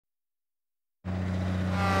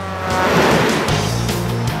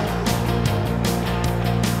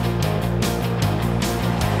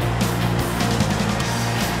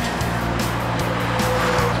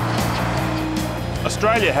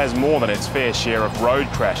Australia has more than its fair share of road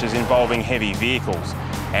crashes involving heavy vehicles,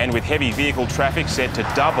 and with heavy vehicle traffic set to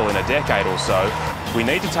double in a decade or so, we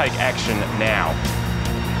need to take action now.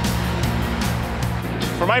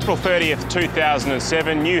 From April 30th,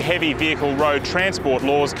 2007, new heavy vehicle road transport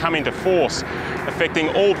laws come into force, affecting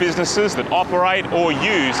all businesses that operate or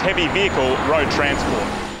use heavy vehicle road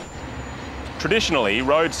transport. Traditionally,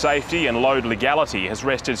 road safety and load legality has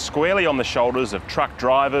rested squarely on the shoulders of truck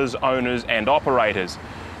drivers, owners and operators.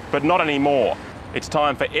 But not anymore. It's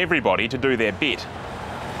time for everybody to do their bit.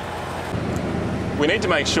 We need to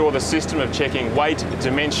make sure the system of checking weight,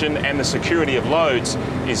 dimension and the security of loads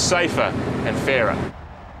is safer and fairer.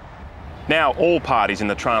 Now all parties in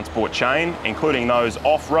the transport chain, including those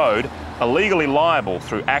off-road, are legally liable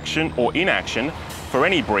through action or inaction for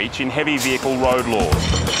any breach in heavy vehicle road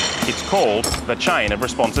laws. It's called the chain of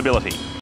responsibility.